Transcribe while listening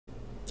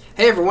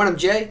Hey everyone, I'm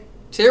Jay.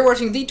 Today we're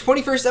watching the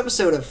 21st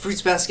episode of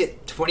Fruits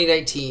Basket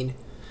 2019.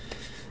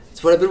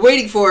 It's what I've been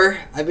waiting for.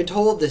 I've been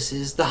told this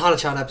is the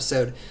Hana-chan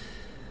episode.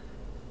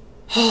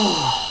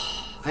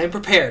 I am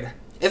prepared.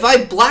 If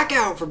I black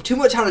out from too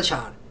much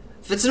Hana-chan,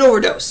 if it's an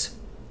overdose,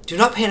 do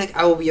not panic,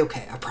 I will be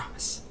okay, I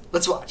promise.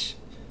 Let's watch.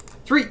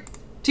 3,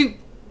 2,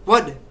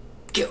 1,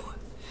 go.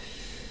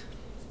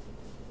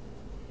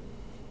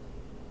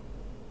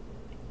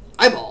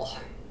 Eyeball.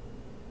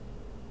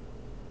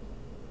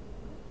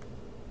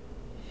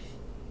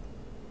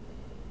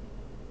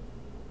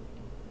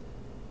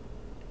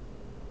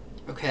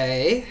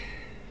 Okay.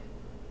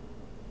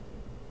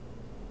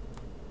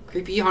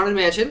 Creepy haunted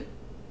mansion.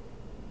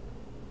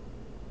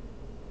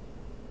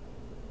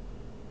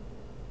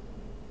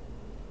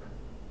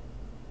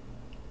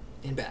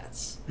 And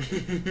bats.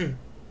 This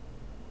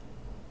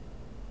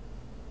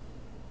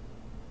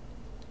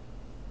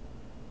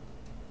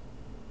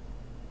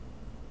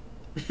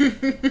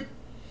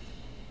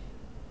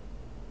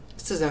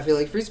does not feel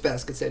like Fruits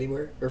Baskets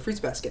anymore. Or Fruits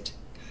Basket.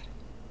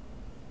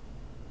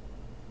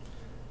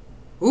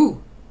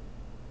 Ooh.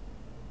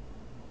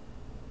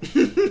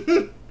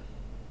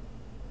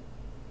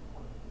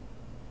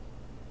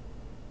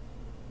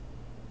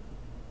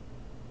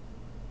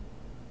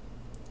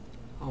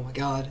 Oh my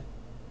god.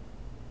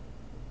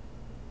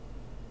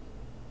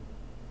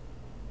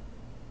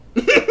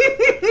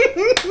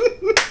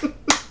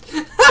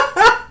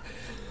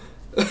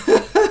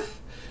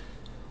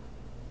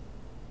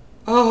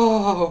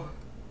 Oh.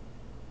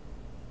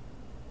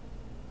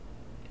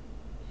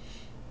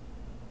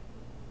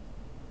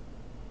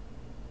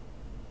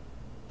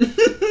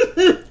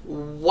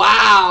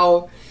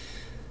 Wow.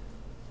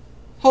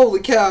 Holy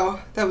cow.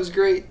 That was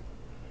great.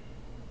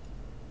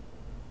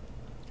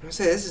 I was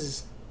saying, this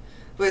is...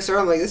 But so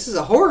I'm like, this is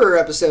a horror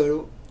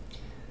episode.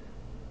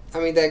 I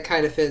mean, that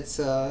kind of fits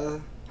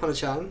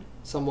Hana-chan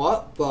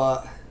somewhat,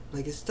 but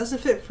like, it doesn't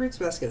fit Fruits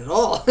Basket at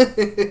all.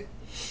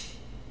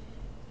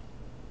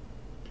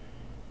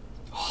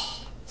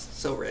 Oh,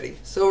 so ready.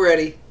 So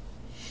ready.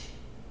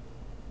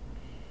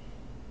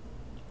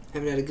 I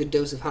haven't had a good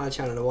dose of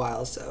Hana-chan in a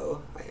while,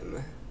 so I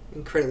am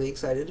incredibly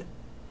excited.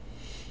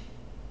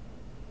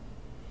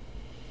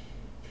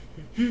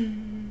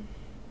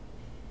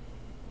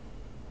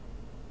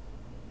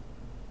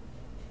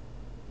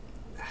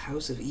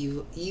 House of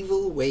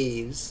Evil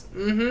Waves.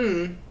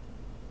 Mm-hmm.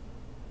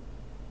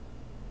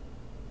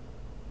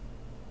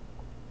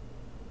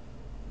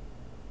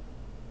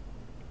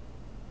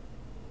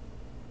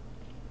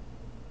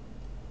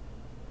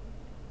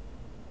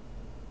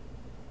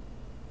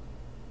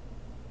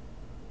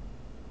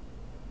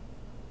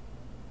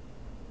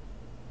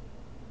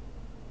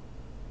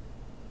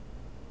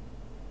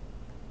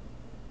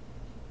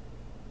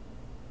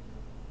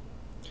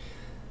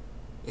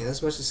 Yeah,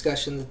 there's much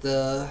discussion that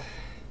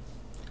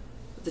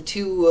the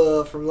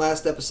two from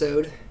last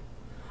episode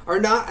are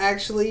not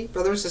actually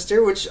brother and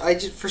sister, which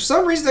for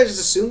some reason I just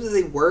assumed that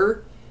they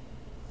were.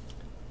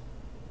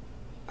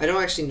 I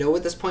don't actually know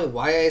at this point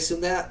why I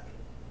assumed that.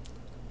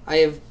 I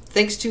have,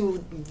 thanks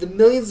to the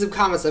millions of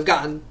comments I've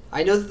gotten,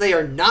 I know that they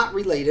are not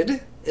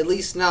related, at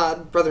least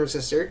not brother and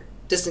sister.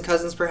 Distant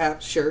cousins,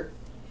 perhaps, sure.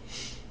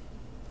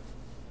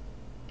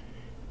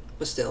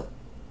 But still.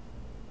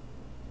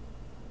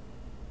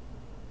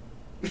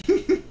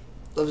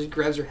 Love just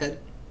grabs her head.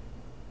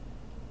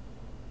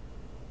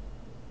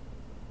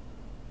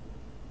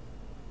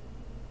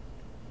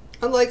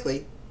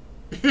 Unlikely.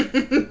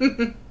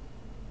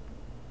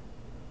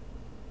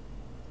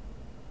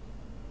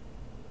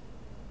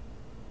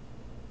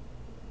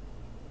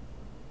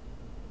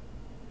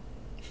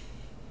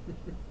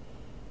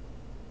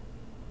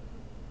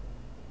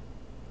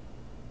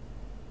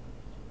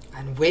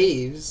 And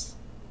waves.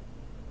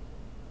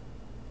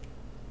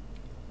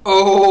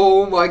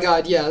 Oh my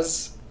god,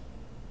 yes.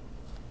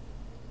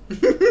 This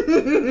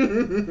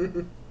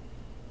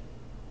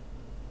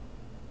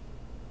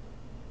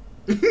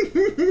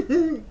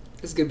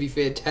is gonna be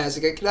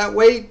fantastic. I cannot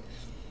wait.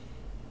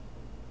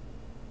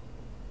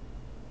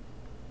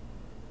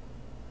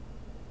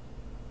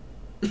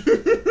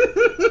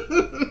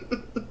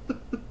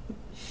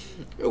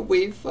 A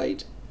wave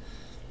fight.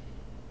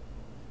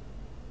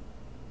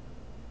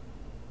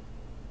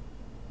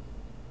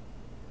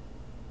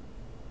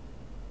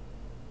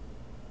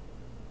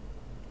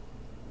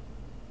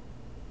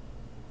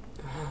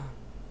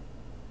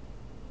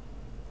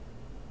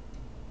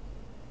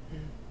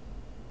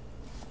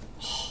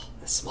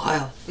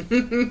 Smile.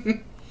 Yeah,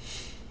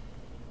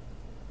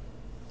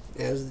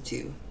 those are the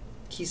two.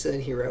 Kisa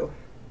and Hiro.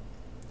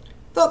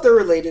 Thought they're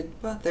related,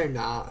 but they're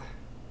not.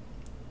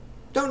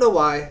 Don't know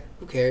why.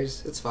 Who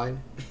cares? It's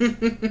fine.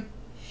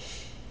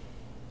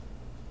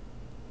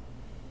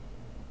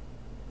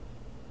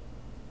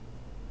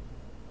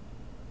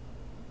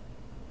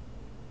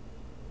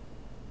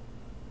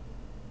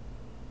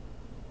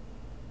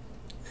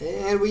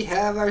 And we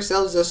have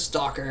ourselves a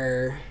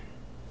stalker.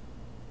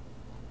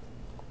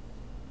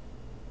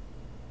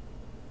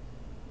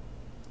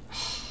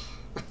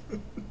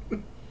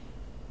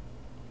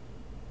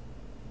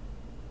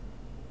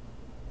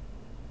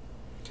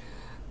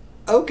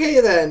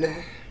 Okay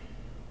then.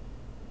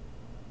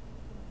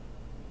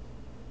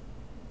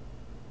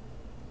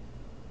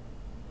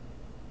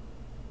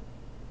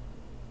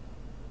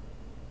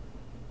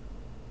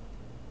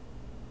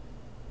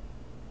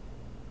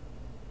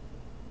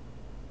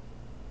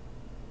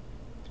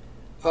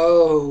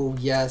 Oh,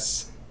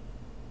 yes.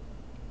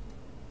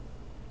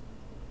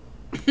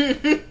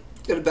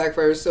 Gonna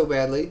backfire so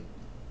badly.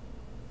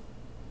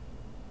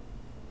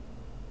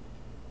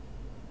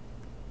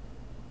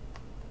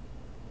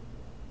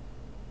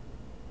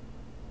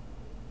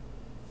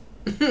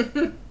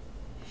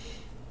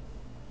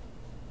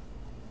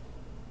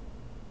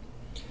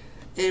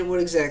 And what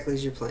exactly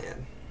is your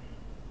plan?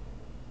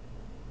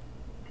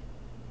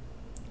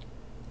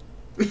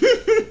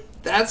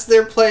 That's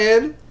their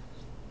plan?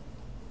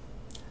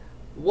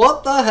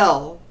 What the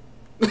hell?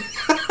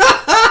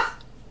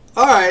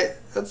 Alright,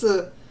 that's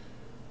a...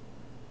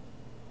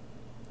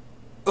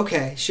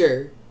 Okay,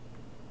 sure.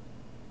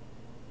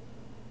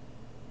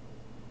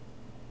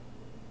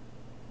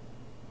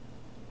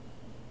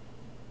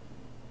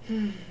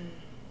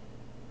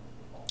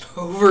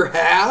 Over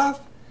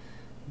half?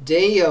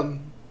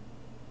 Damn.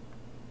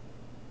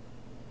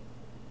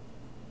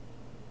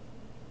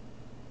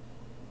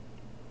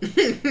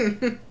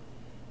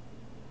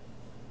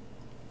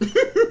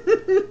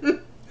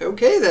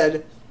 Okay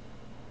then.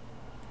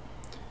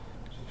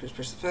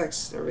 Press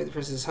effects. Everybody the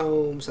person's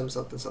home.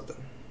 Something.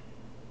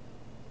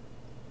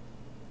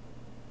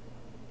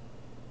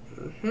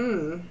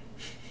 Hmm.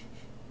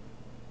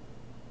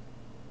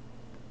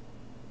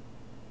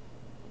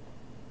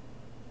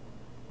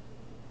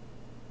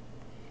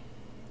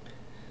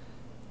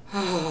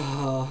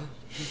 Oh.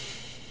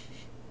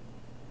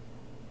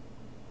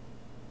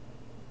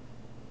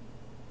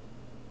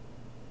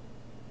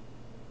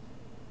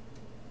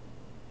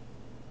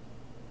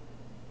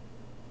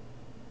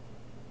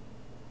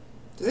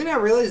 Do they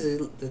not realize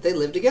that they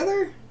live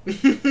together?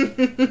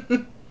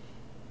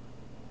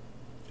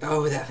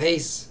 Oh, that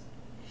face.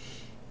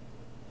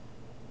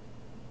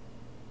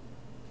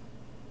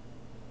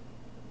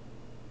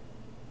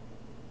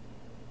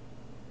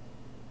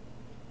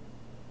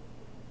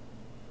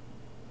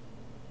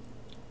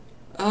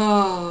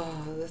 Oh,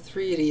 the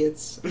three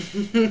idiots.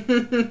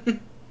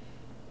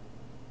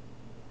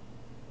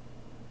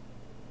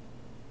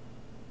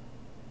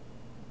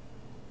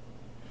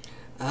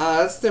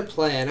 Ah, that's their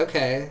plan.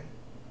 Okay.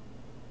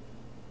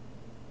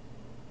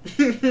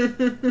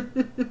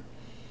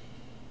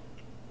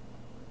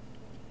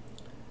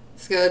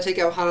 Just gotta take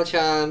out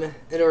Hana-chan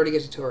in order to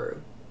get to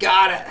Toru.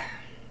 Got it!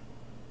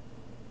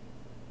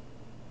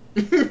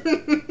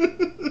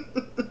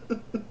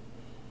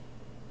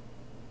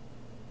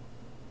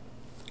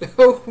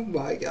 Oh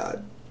my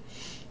god.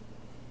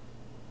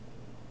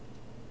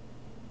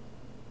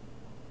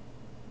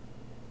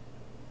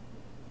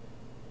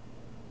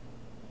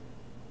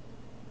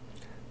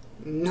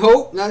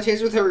 Nope, not a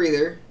chance with her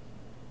either.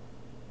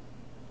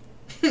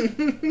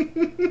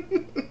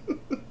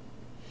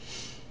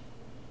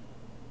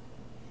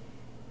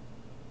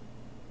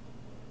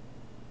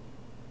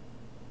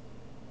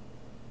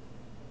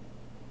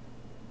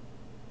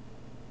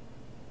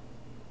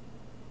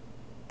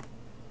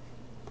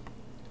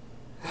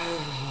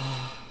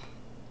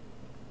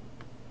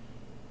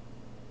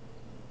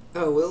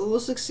 Oh, we'll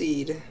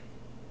succeed.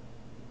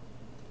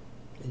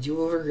 And you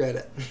will regret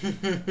it.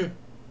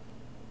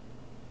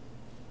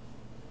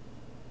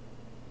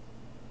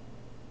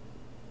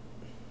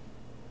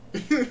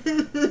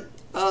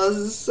 Oh, this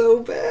is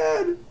so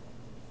bad.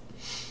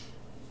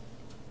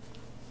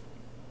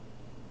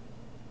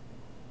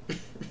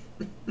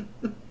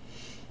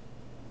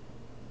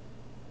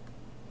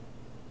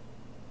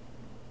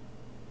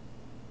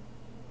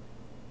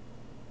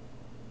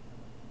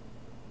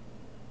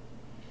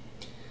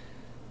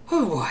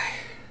 Oh boy.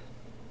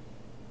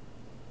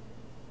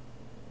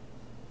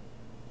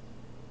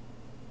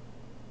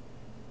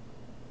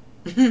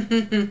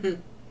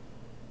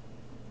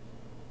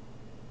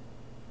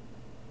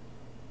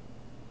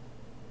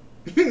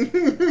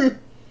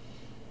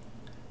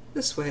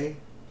 This way.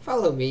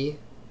 Follow me.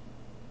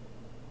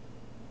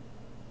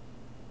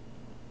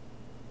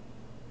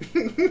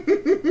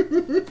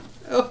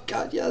 Oh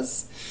god,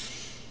 yes.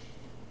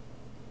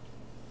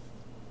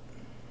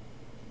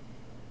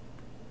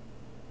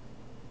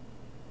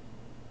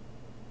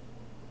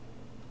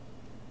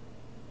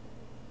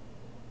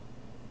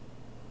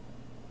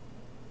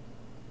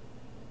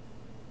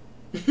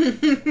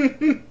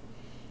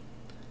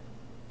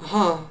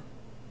 Huh.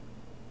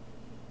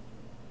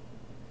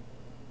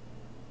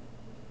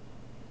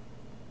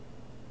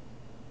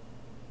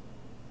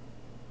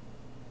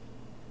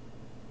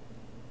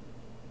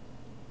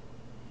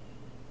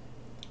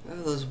 Oh,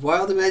 those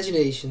wild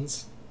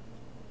imaginations.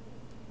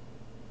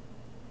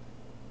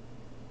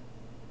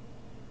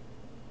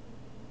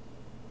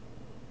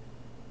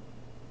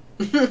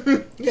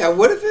 Yeah,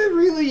 what if it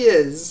really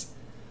is?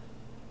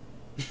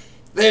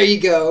 There you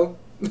go.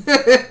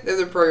 There's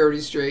a priority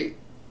straight.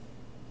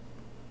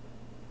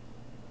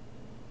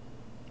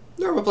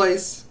 Normal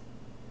place.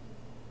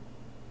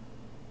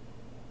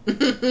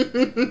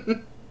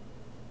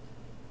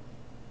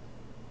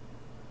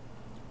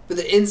 but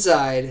the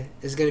inside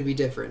is going to be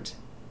different.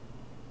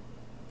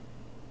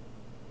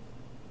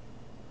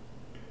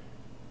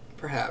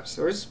 Perhaps.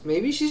 Or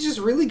maybe she's just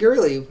really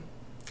girly.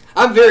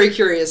 I'm very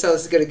curious how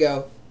this is going to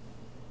go.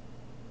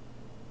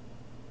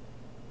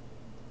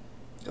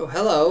 Oh,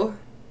 hello.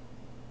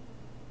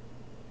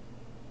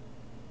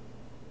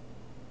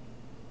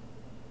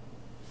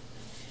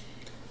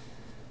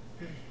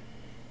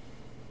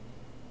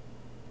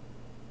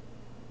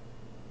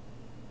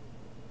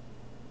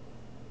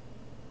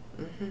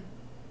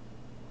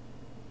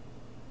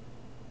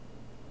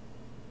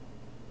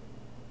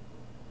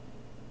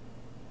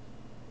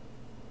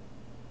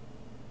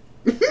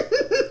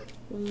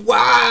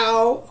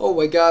 Wow! Oh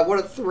my god, what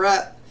a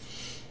threat.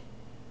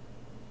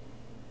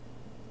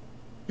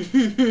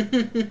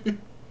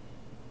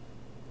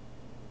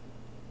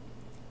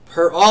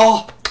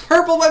 Oh,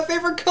 purple, my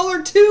favorite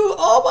color too!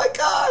 Oh my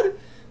god!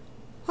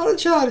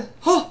 Hana-chan!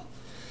 Oh!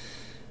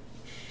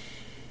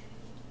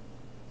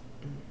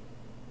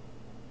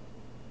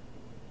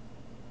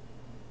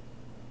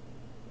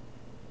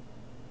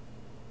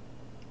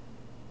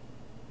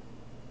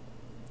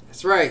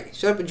 That's right,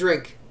 shut up and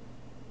drink.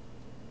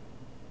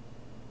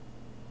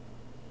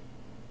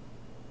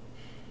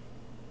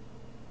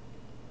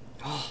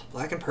 Oh,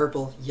 black and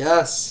purple,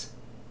 yes!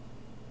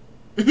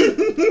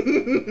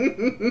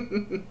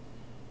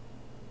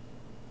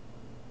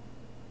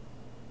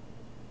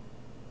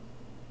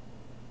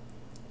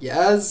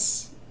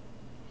 Yes!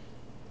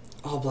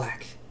 All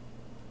black.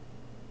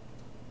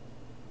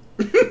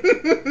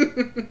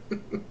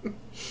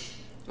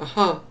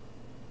 Uh-huh.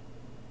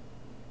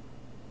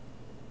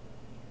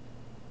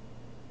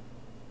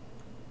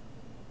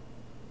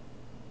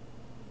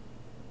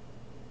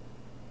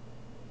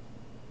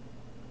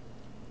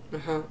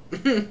 Uh-huh.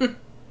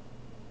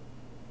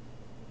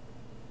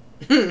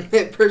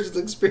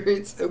 Personal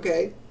experience,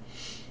 okay.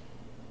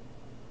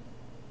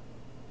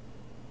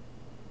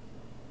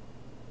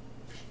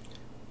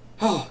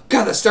 Oh,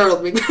 God, that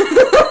startled me.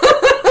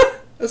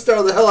 That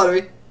startled the hell out of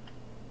me.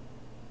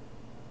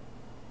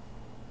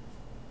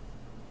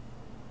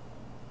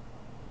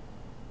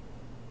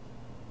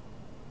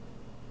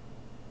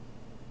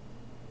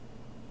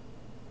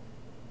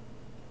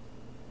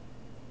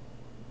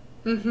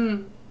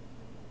 Mm-hmm.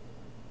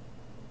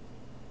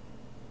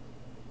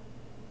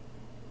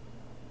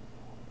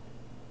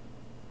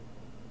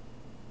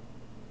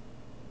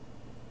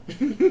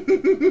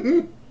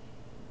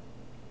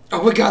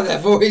 Oh my god,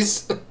 that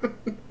voice.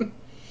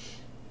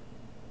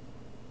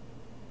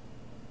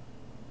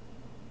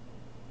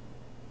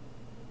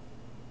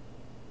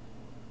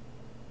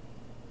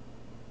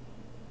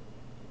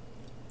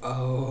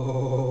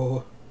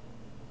 Oh.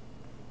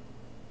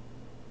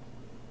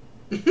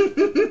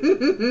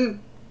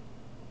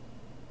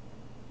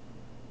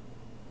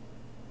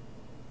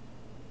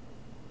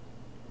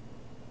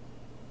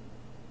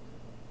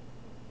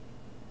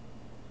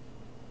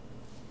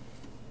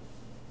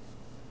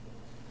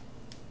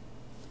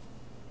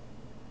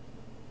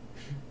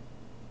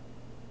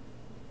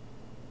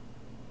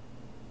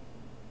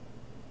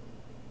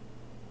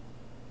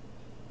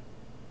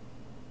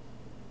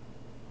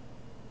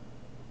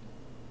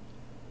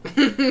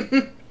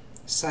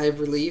 Sigh of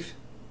relief.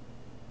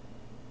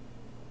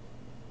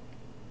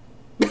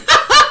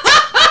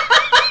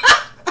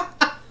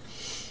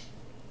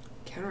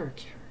 Counter.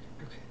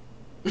 Okay.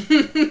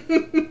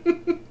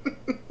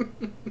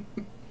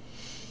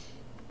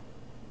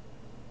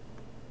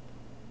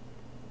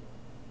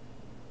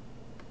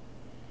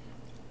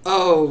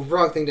 Oh,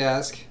 wrong thing to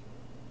ask.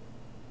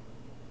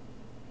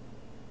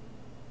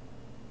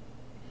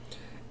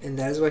 And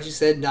that is why she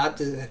said not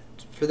to,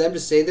 for them to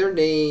say their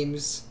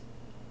names.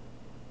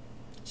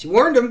 She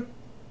warned him.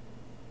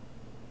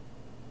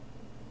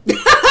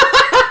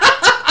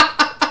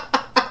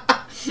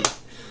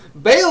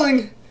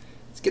 Bailing.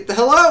 Let's get the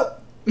hell out.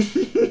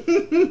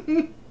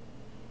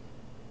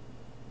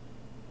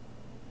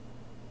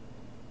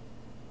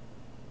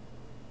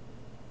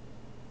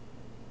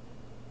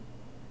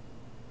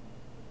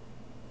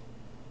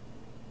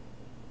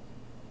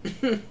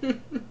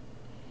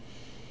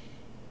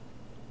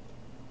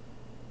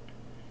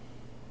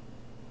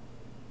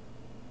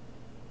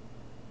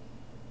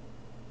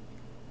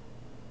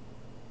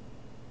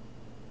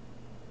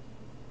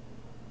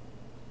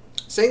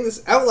 Saying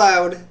this out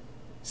loud.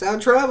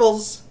 Sound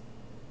travels.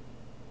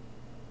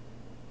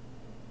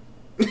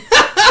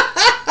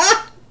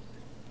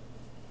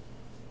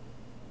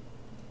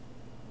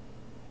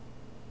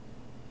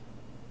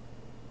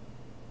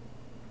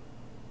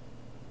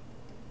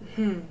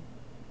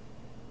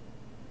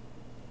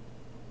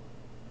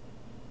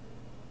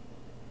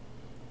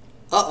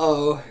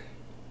 Uh-oh.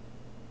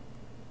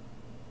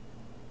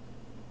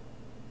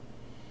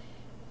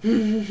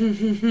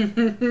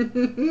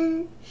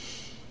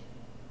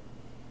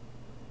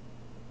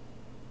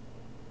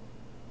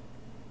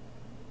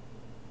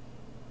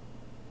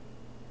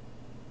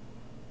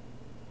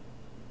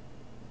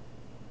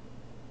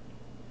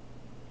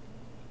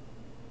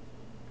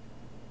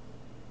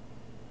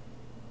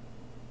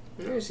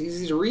 It's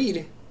easy to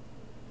read.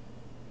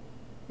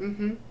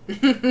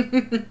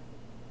 Mm-hmm.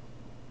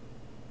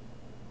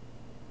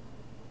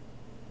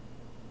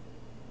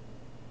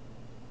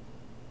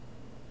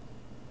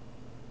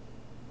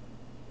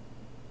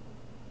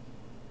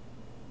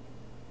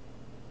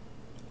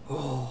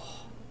 Oh.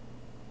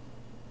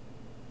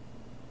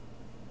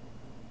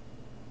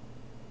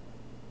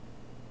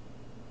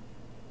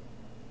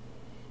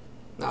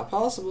 Not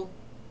possible.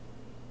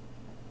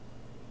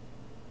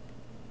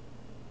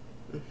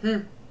 Mm-hmm.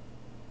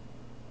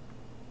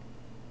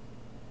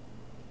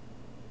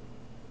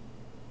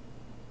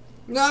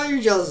 No,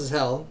 you're jealous as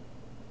hell.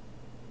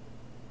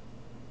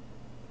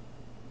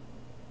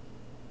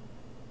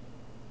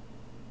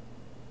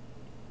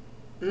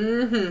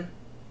 Mm-hmm.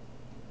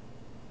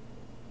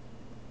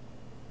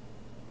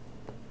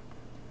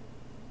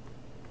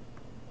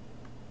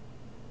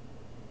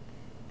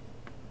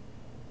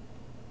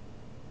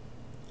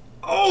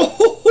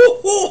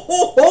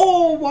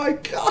 Oh my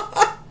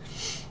god!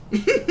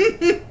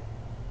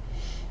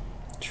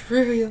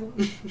 Trivial.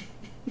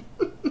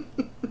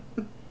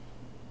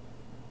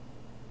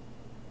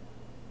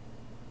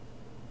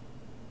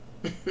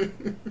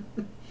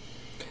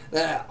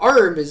 That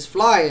arm is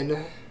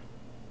flying.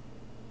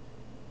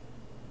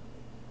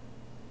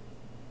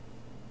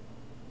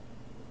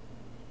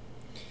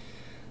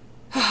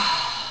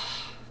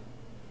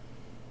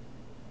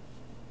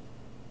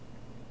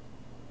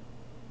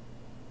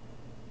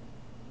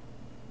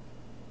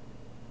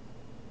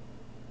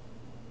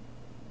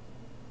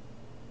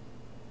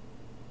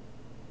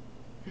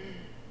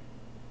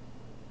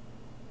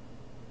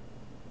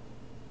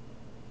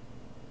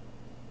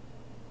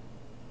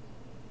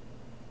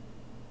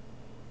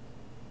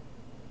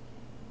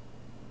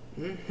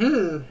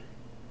 Mm-hmm.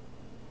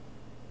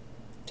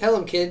 Tell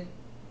him, kid.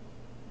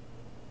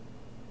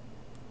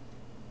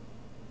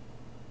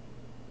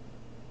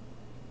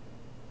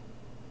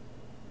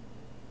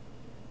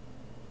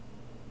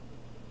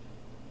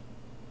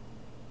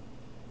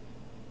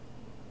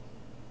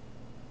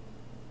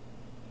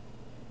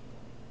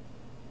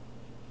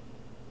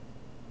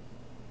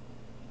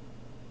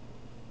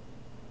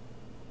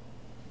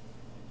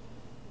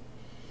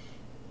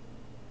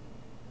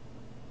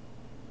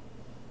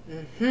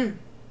 Mm-hmm.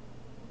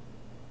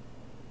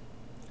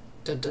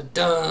 Dun dun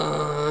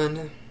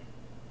dun.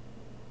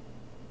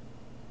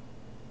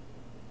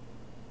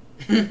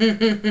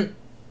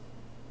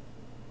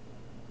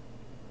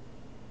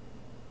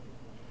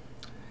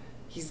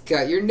 He's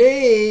got your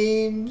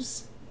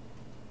names.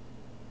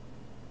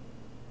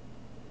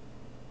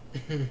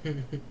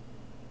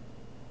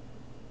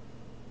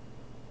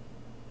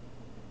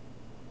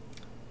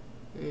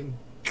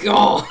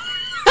 Gone.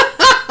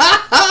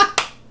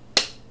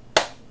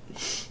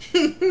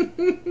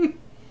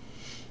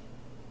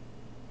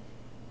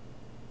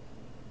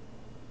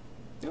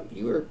 Nope,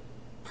 you were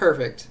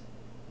perfect.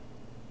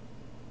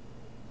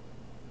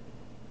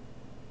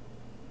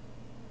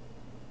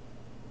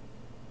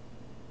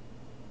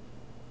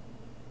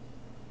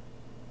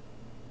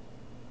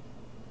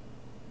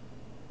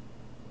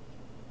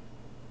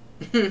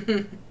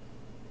 Mm-hmm.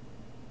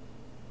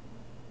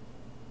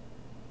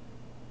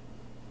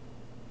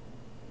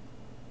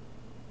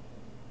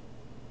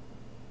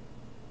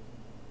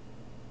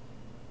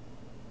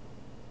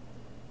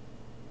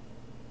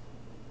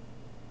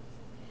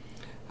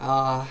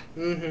 Aw.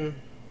 Mm-hmm.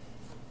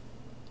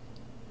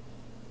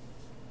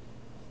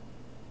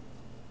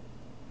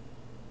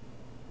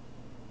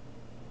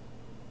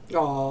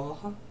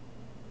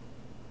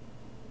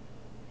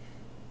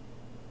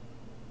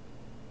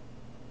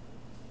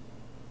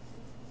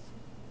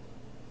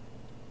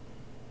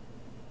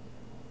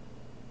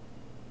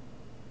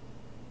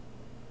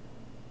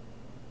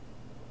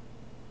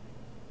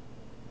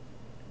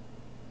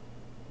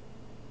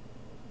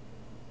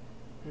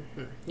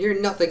 You're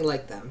nothing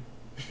like them.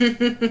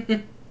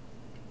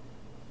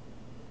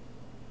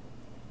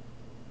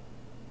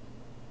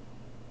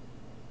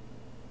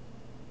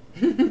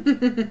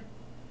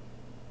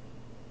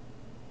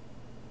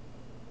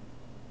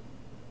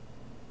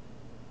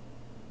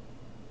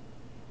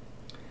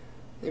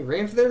 They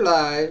ran for their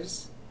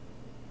lives.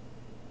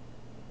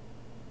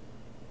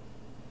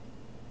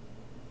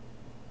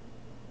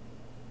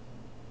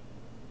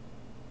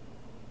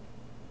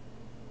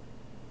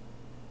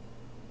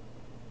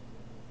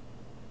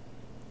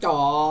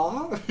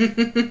 Aww.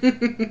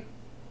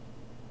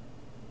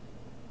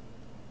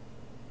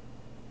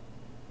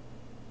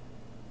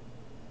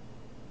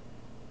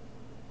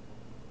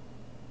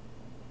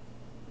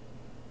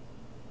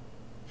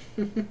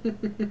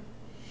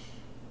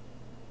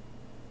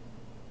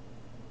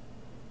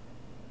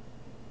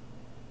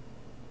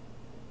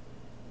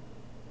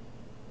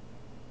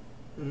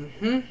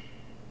 Mm-hmm.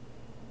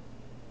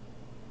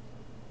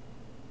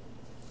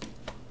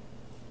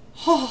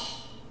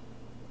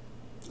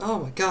 Oh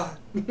my god.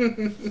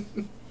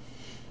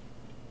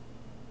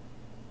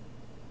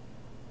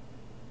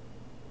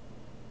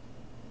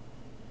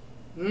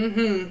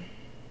 Mm-hmm.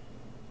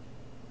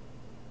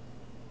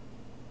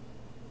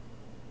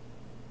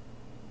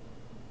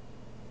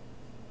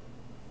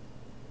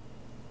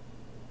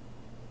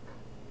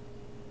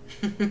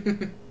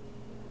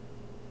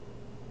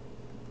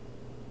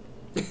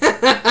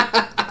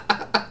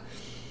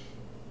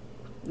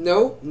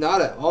 Nope,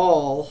 not at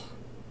all.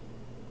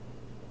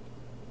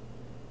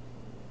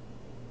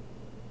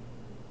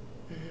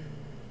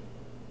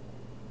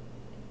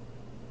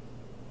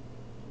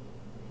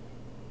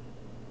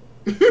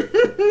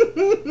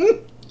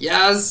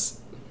 Yes.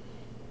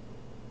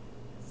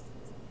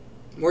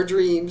 More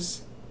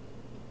dreams.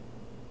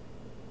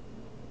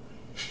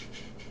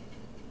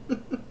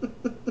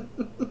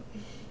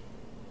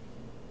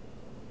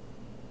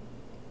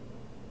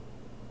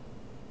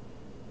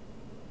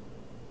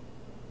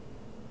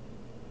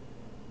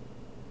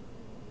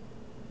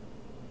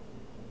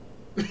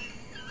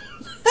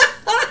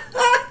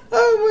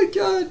 Oh my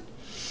god.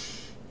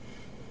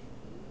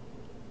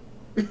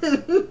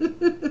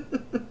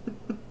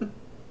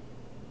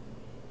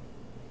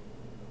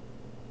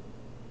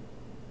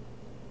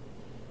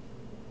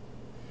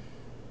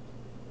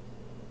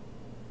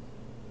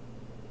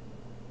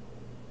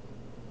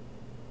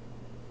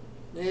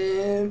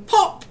 And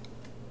pop.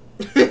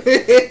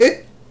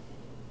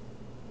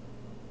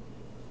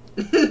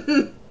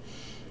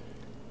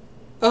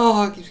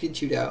 Oh, it keeps getting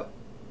chewed out.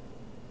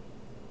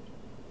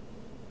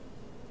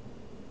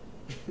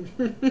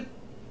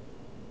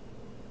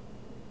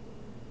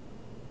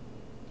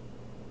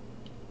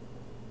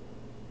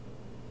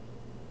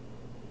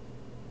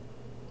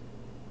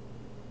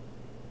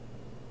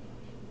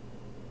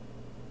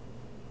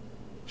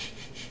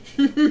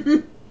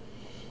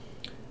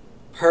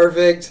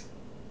 Perfect.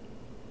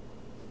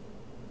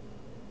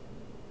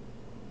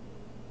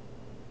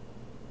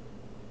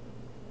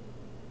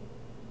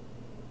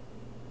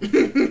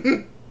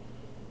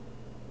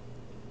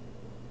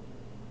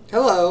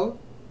 Hello.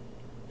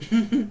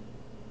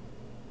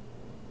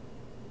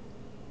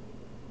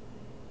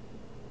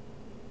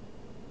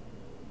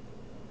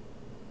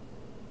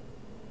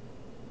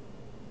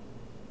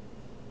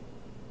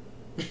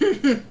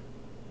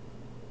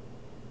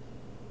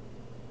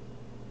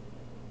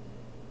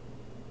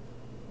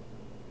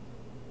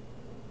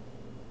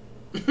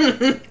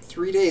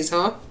 Three days,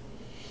 huh?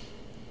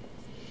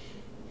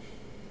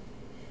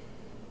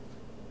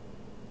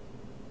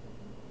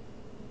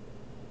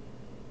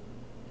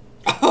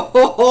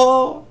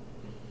 Oh.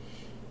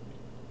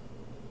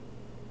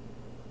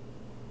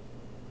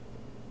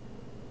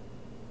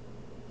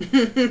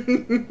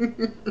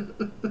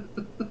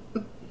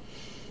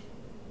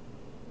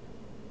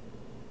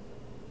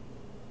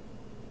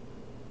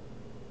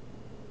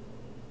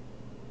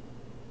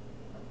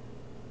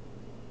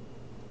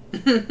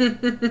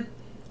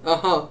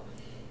 Uh-huh.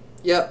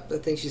 Yep, I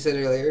think she said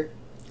earlier.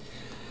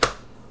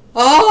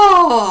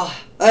 Oh!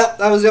 That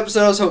was the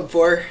episode I was hoping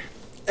for.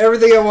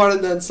 Everything I wanted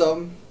and then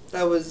some.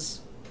 That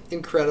was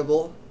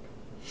incredible.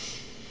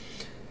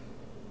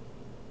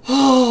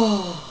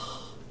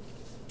 Oh,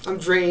 I'm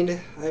drained.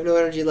 I have no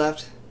energy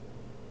left.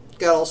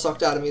 Got all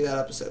sucked out of me that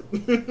episode.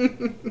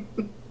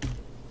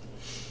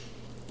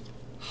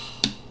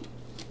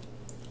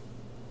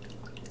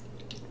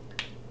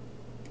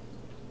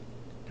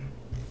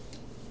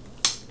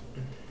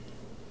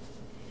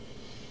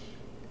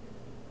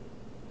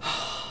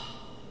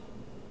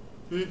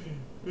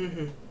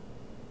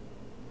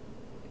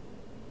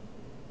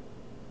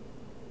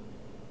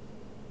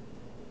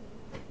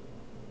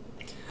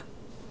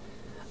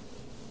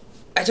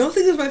 I don't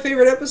think it's my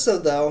favorite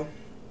episode, though.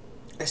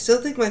 I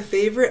still think my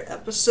favorite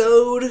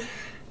episode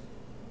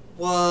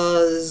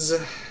was...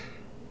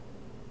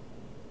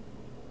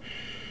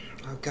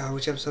 Oh god,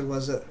 which episode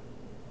was it?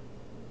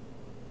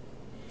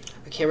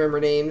 I can't remember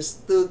names.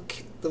 The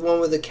one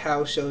where the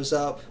cow shows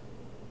up.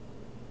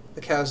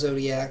 The cow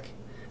Zodiac.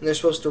 And they're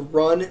supposed to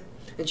run.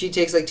 And she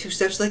takes like 2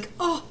 steps like,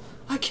 oh,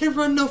 I can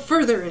run no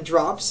further, and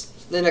drops.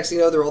 And the next thing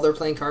you know, they're all there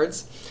playing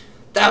cards.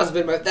 That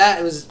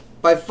was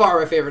by far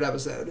my favorite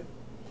episode.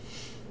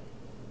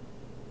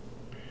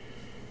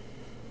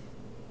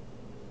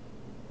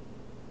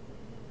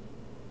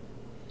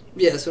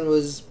 Yeah, this one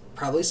was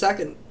probably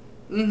second.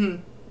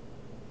 Mm-hmm.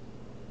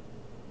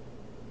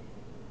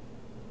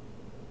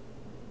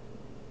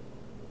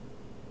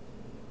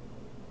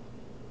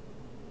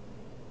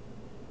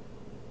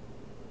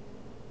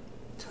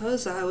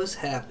 Because I was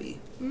happy.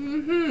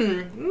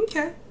 Mm-hmm.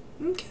 Okay.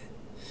 Okay.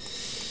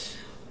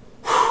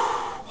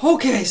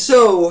 Okay,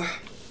 so...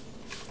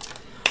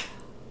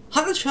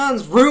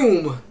 Hana-chan's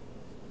room.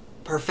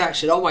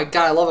 Perfection. Oh my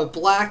god, I love it.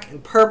 Black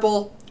and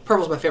purple.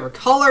 Purple's my favorite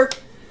color.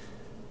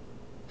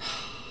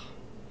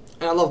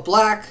 And I love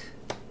black.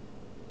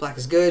 Black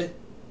is good.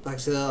 Black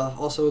is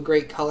also a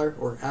great color,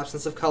 or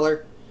absence of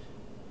color.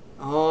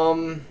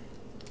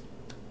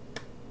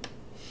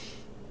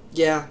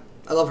 Yeah,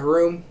 I love her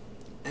room,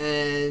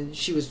 and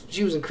she was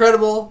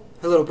incredible.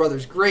 Her little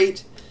brother's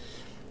great,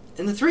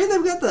 and the three of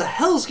them got the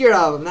hell scared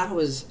out of him. That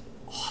was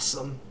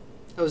awesome.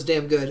 That was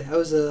damn good. That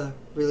was a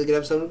really good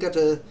episode. We got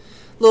a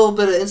little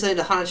bit of insight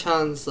into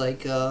Hana-chan's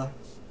like, and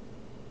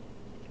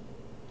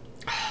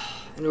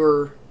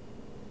we're.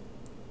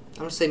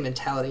 I'm gonna say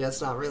mentality. That's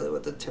not really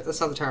what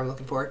that's not the term I'm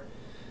looking for.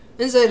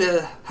 insight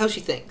of how she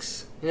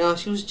thinks. You know,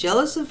 she was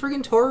jealous of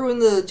friggin' Toru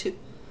and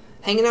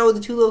hanging out with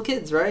the two little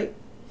kids, right?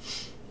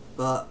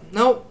 But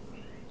nope.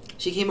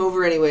 She came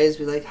over anyways,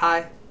 be like,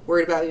 hi,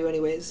 worried about you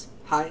anyways.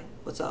 Hi,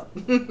 what's up?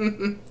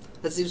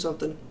 Let's do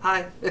something.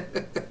 Hi.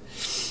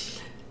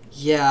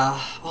 Yeah.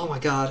 Oh my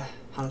god.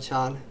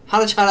 Hana-chan.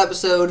 Hana-chan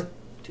episode.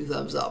 2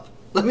 thumbs up.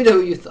 Let me know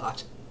what you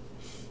thought.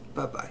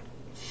 Bye-bye.